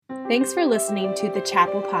Thanks for listening to the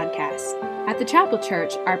Chapel Podcast. At the Chapel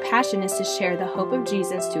Church, our passion is to share the hope of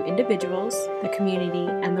Jesus to individuals, the community,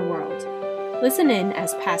 and the world. Listen in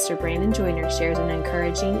as Pastor Brandon Joyner shares an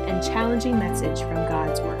encouraging and challenging message from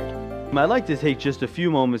God's Word. I'd like to take just a few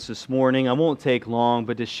moments this morning, I won't take long,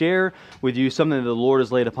 but to share with you something that the Lord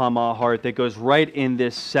has laid upon my heart that goes right in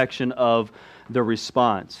this section of the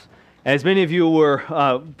response. As many of you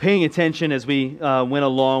were paying attention as we went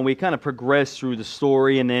along, we kind of progressed through the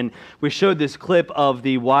story, and then we showed this clip of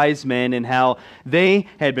the wise men and how they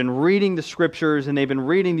had been reading the Scriptures and they've been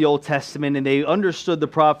reading the Old Testament and they understood the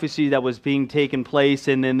prophecy that was being taken place,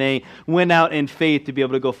 and then they went out in faith to be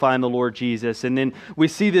able to go find the Lord Jesus. And then we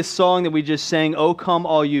see this song that we just sang, "O Come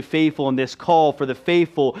All You Faithful," and this call for the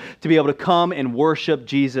faithful to be able to come and worship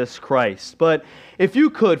Jesus Christ. But if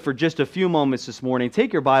you could, for just a few moments this morning,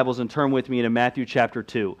 take your Bibles and turn with me into Matthew chapter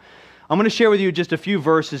 2. I'm going to share with you just a few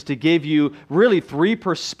verses to give you really three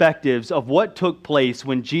perspectives of what took place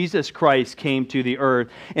when Jesus Christ came to the earth.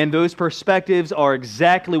 And those perspectives are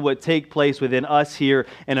exactly what take place within us here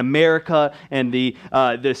in America and the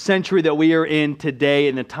century that we are in today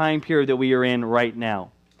and the time period that we are in right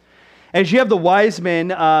now. As you have the wise men,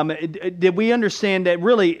 did we understand that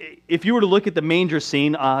really, if you were to look at the manger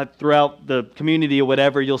scene throughout the community or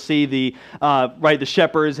whatever, you'll see the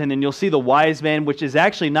shepherds, and then you'll see the wise men, which is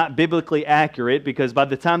actually not biblically accurate, because by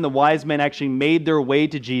the time the wise men actually made their way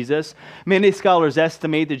to Jesus, many scholars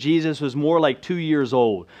estimate that Jesus was more like 2 years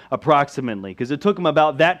old, approximately, because it took him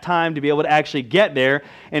about that time to be able to actually get there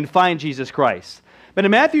and find Jesus Christ. But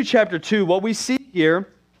in Matthew chapter 2, what we see here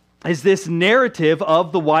is this narrative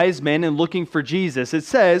of the wise men and looking for Jesus. It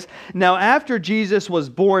says, "Now after Jesus was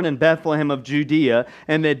born in Bethlehem of Judea,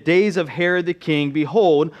 in the days of Herod the king,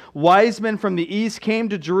 behold, wise men from the east came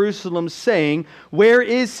to Jerusalem, saying, Where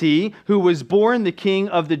is he who was born the King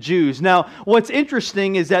of the Jews?" Now, what's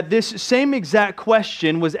interesting is that this same exact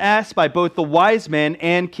question was asked by both the wise men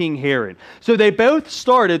and King Herod. So they both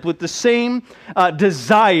started with the same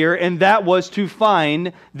desire, and that was to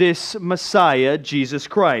find this Messiah, Jesus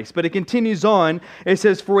Christ. But it continues on. It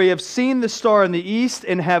says, "For we have seen the star in the east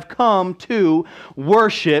and have come to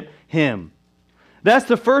worship him." That's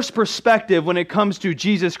the first perspective when it comes to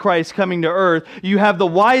Jesus Christ coming to earth. You have the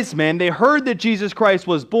wise men. They heard that Jesus Christ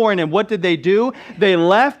was born, and what did they do? They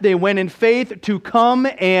left. They went in faith to come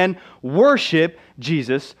and worship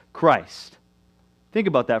Jesus Christ. Think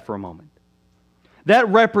about that for a moment. That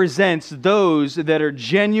represents those that are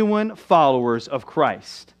genuine followers of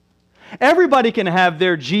Christ. Everybody can have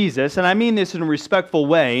their Jesus, and I mean this in a respectful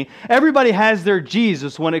way. Everybody has their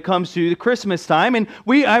Jesus when it comes to the Christmas time. And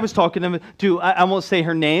I was talking to I won't say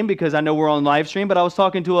her name because I know we're on live stream, but I was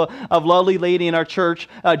talking to a lovely lady in our church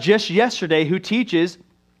just yesterday who teaches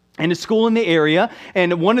in a school in the area,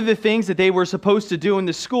 and one of the things that they were supposed to do in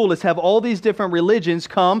the school is have all these different religions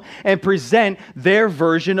come and present their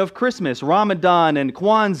version of Christmas. Ramadan and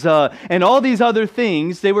Kwanzaa and all these other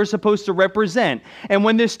things they were supposed to represent. And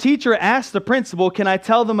when this teacher asked the principal, "Can I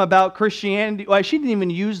tell them about Christianity?" Well, she didn't even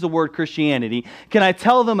use the word Christianity. "Can I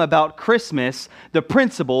tell them about Christmas?" The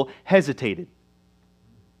principal hesitated.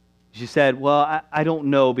 She said, "Well, I don't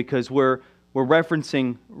know, because we're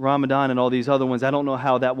referencing Ramadan and all these other ones. I don't know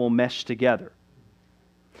how that will mesh together."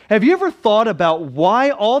 Have you ever thought about why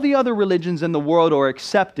all the other religions in the world are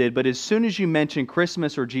accepted, but as soon as you mention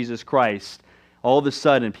Christmas or Jesus Christ, all of a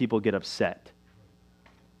sudden people get upset?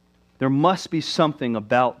 There must be something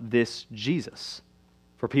about this Jesus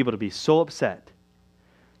for people to be so upset.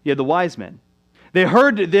 You had the wise men. They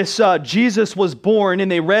heard this Jesus was born,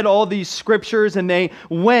 and they read all these scriptures, and they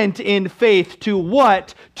went in faith to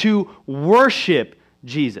what? To worship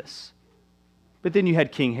Jesus. But then you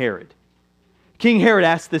had King Herod. King Herod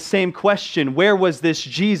asked the same question. Where was this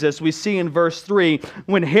Jesus? We see in verse 3,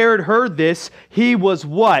 when Herod heard this, he was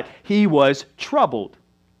what? He was troubled.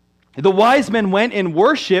 The wise men went and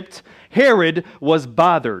worshipped. Herod was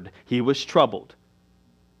bothered. He was troubled.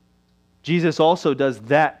 Jesus also does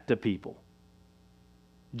that to people.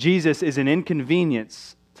 Jesus is an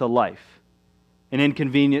inconvenience to life, an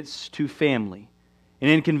inconvenience to family, an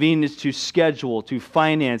inconvenience to schedule, to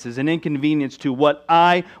finances, an inconvenience to what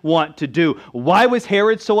I want to do. Why was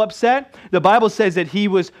Herod so upset? The Bible says that he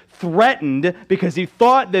was threatened because he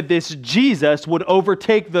thought that this Jesus would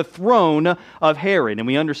overtake the throne of Herod. And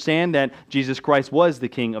we understand that Jesus Christ was the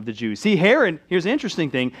King of the Jews. See, Herod, here's the interesting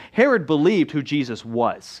thing, Herod believed who Jesus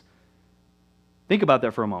was. Think about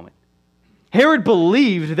that for a moment. Herod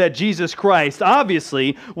believed that Jesus Christ,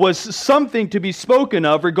 obviously, was something to be spoken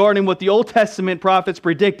of regarding what the Old Testament prophets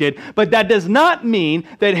predicted, but that does not mean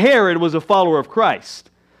that Herod was a follower of Christ.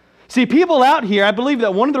 See, people out here, I believe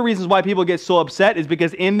that one of the reasons why people get so upset is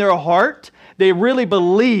because in their heart, they really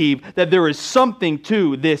believe that there is something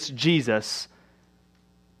to this Jesus,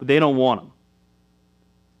 but they don't want him.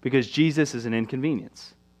 Because Jesus is an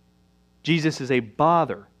inconvenience. Jesus is a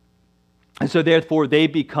bother. And so therefore they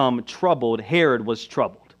become troubled. Herod was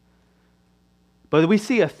troubled. But we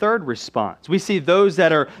see a third response. We see those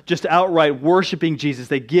that are just outright worshiping Jesus.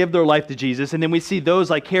 They give their life to Jesus. And then we see those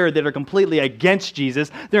like Herod that are completely against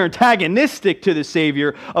Jesus. They're antagonistic to the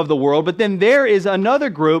Savior of the world. But then there is another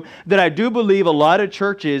group that I do believe a lot of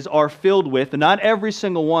churches are filled with. Not every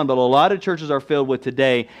single one, but a lot of churches are filled with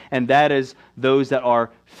today. And that is those that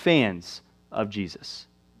are fans of Jesus.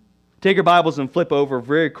 Take your Bibles and flip over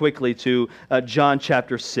very quickly to John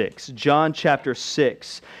chapter 6. John chapter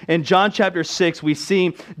 6. In John chapter 6, we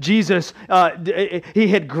see Jesus, he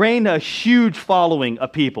had gained a huge following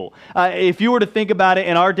of people. If you were to think about it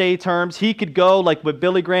in our day terms, he could go like what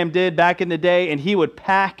Billy Graham did back in the day, and he would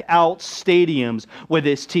pack out stadiums with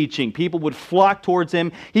his teaching. People would flock towards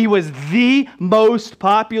him. He was the most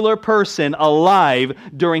popular person alive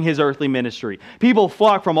during his earthly ministry. People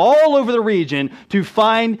flocked from all over the region to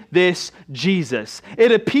find this Jesus.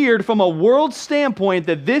 It appeared from a world standpoint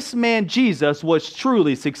that this man Jesus was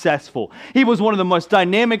truly successful. He was one of the most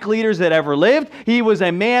dynamic leaders that ever lived. He was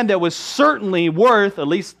a man that was certainly worth, at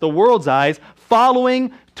least the world's eyes,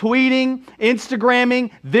 following, tweeting, Instagramming.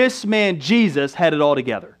 This man Jesus had it all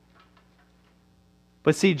together.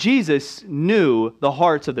 But see, Jesus knew the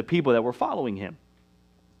hearts of the people that were following him.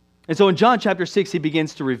 And so in John chapter 6, he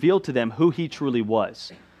begins to reveal to them who he truly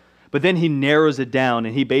was. But then he narrows it down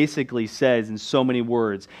and he basically says in so many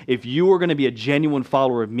words, if you are going to be a genuine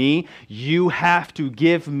follower of me, you have to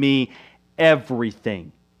give me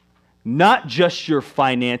everything. Not just your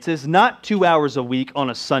finances, not 2 hours a week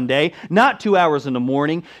on a Sunday, not 2 hours in the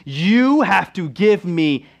morning. You have to give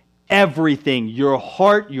me everything, your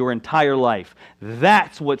heart, your entire life.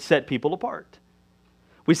 That's what set people apart.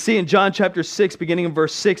 We see in John chapter 6, beginning in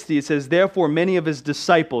verse 60, it says, therefore many of his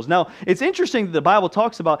disciples. Now, it's interesting that the Bible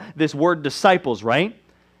talks about this word disciples, right?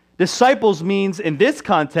 Disciples means, in this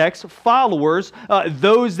context, followers,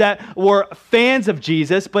 those that were fans of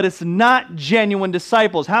Jesus, but it's not genuine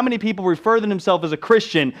disciples. How many people refer to themselves as a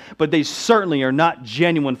Christian, but they certainly are not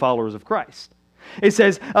genuine followers of Christ? It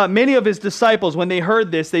says, many of his disciples, when they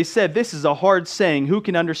heard this, they said, this is a hard saying. Who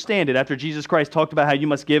can understand it? After Jesus Christ talked about how you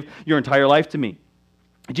must give your entire life to me.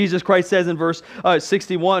 Jesus Christ says in verse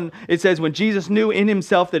 61, it says, when Jesus knew in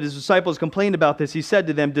himself that his disciples complained about this, he said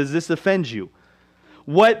to them, does this offend you?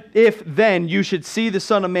 What if then you should see the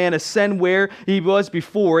Son of Man ascend where he was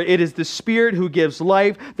before? It is the Spirit who gives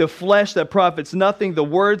life, the flesh that profits nothing. The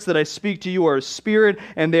words that I speak to you are spirit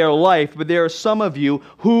and they are life, but there are some of you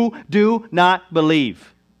who do not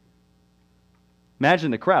believe.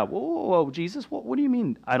 Imagine the crowd. Whoa, Jesus, what do you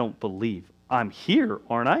mean I don't believe? I'm here,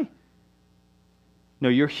 aren't I? No,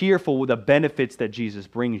 you're here for the benefits that Jesus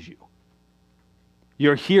brings you.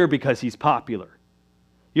 You're here because he's popular.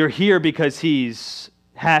 You're here because he's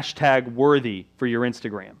 #worthy for your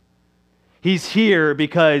Instagram. He's here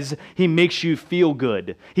because he makes you feel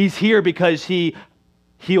good. He's here because he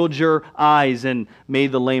healed your eyes and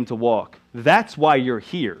made the lame to walk. That's why you're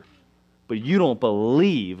here. But you don't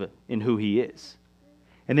believe in who he is.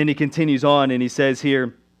 And then he continues on and he says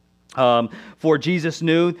here, for Jesus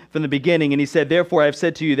knew from the beginning, and he said, therefore I have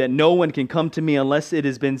said to you that no one can come to me unless it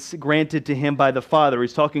has been granted to him by the Father.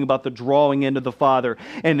 He's talking about the drawing in of the Father,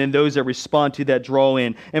 and then those that respond to that draw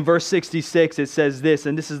in. In verse 66, it says this,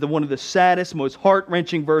 and this is one of the saddest, most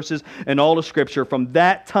heart-wrenching verses in all of Scripture. From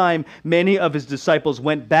that time, many of his disciples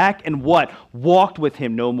went back and what? Walked with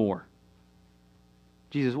him no more.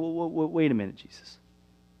 Jesus, wait a minute, Jesus.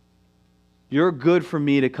 You're good for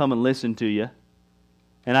me to come and listen to you.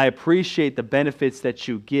 And I appreciate the benefits that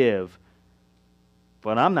you give,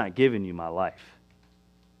 but I'm not giving you my life.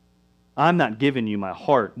 I'm not giving you my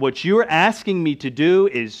heart. What you're asking me to do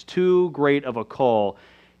is too great of a call.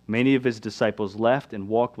 Many of his disciples left and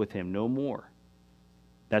walked with him no more.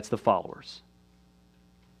 That's the followers.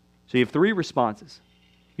 So you have three responses.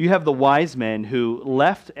 You have the wise men who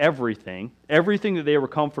left everything that they were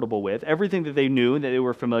comfortable with, everything that they knew and that they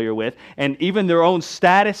were familiar with, and even their own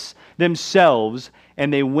status themselves,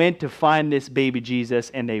 and they went to find this baby Jesus,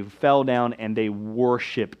 and they fell down and they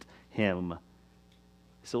worshiped him.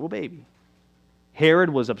 This little baby. Herod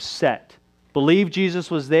was upset. Believed Jesus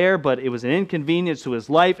was there, but it was an inconvenience to his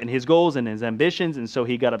life and his goals and his ambitions, and so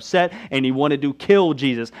he got upset and he wanted to kill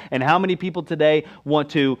Jesus. And how many people today want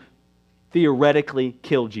to theoretically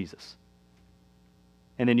kill Jesus?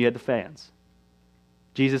 And then you had the fans.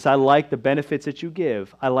 Jesus, I like the benefits that you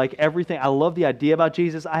give. I like everything. I love the idea about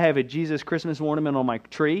Jesus. I have a Jesus Christmas ornament on my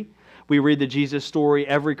tree. We read the Jesus story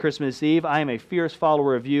every Christmas Eve. I am a fierce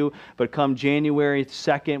follower of you, but come January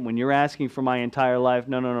 2nd, when you're asking for my entire life,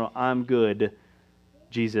 no, I'm good.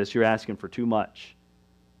 Jesus, you're asking for too much.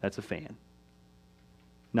 That's a fan,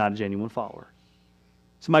 not a genuine follower.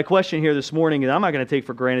 So my question here this morning, and I'm not going to take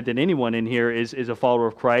for granted that anyone in here is a follower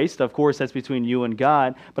of Christ. Of course, that's between you and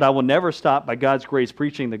God, but I will never stop, by God's grace,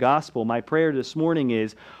 preaching the gospel. My prayer this morning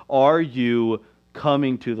is, are you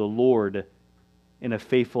coming to the Lord in a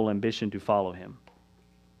faithful ambition to follow Him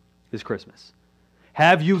this Christmas?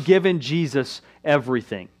 Have you given Jesus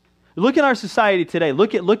everything? Look at our society today.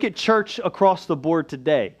 Look at church across the board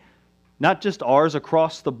today. Not just ours,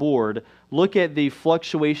 across the board. Look at the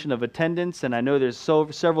fluctuation of attendance, and I know there's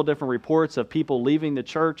several different reports of people leaving the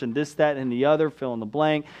church and this, that, and the other, fill in the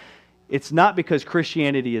blank. It's not because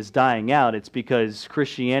Christianity is dying out. It's because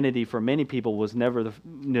Christianity for many people was never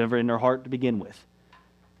in their heart to begin with.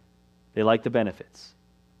 They like the benefits.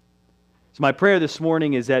 So my prayer this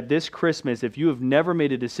morning is that this Christmas, if you have never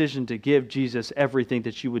made a decision to give Jesus everything,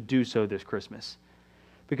 that you would do so this Christmas.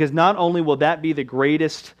 Because not only will that be the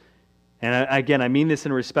greatest, and again, I mean this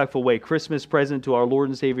in a respectful way, Christmas present to our Lord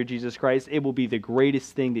and Savior Jesus Christ, it will be the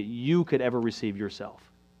greatest thing that you could ever receive yourself.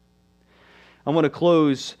 I want to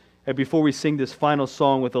close, before we sing this final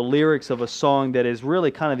song, with the lyrics of a song that is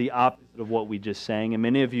really kind of the opposite of what we just sang. And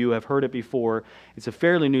many of you have heard it before. It's a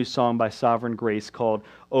fairly new song by Sovereign Grace called,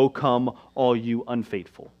 "O Come, All You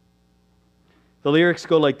Unfaithful." The lyrics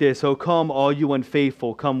go like this: "O come, all you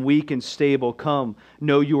unfaithful, come weak and stable, come,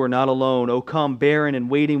 know you are not alone. O come, barren and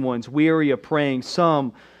waiting ones, weary of praying,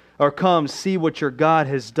 come, see what your God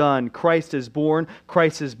has done. Christ is born,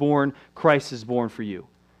 Christ is born, Christ is born for you."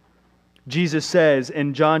 Jesus says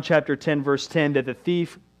in John chapter 10, verse 10, that the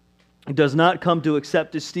thief does not come to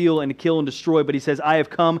accept, to steal, and to kill and destroy, but He says, "I have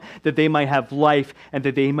come that they might have life and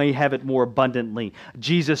that they may have it more abundantly."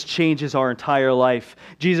 Jesus changes our entire life.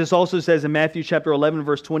 Jesus also says in Matthew chapter 11,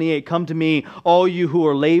 verse 28, "Come to me, all you who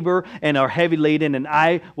are labor and are heavy laden, and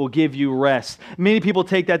I will give you rest." Many people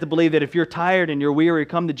take that to believe that if you're tired and you're weary,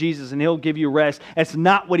 come to Jesus and He'll give you rest. That's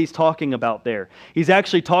not what He's talking about there. He's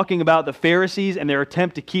actually talking about the Pharisees and their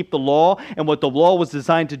attempt to keep the law, and what the law was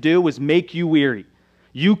designed to do was make you weary.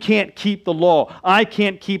 You can't keep the law. I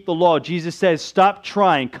can't keep the law. Jesus says, stop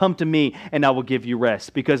trying. Come to me and I will give you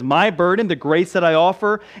rest. Because my burden, the grace that I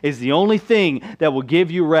offer, is the only thing that will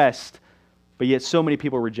give you rest. But yet so many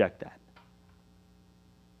people reject that.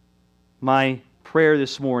 My prayer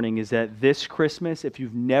this morning is that this Christmas, if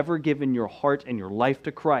you've never given your heart and your life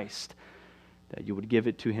to Christ, that you would give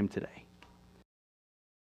it to Him today.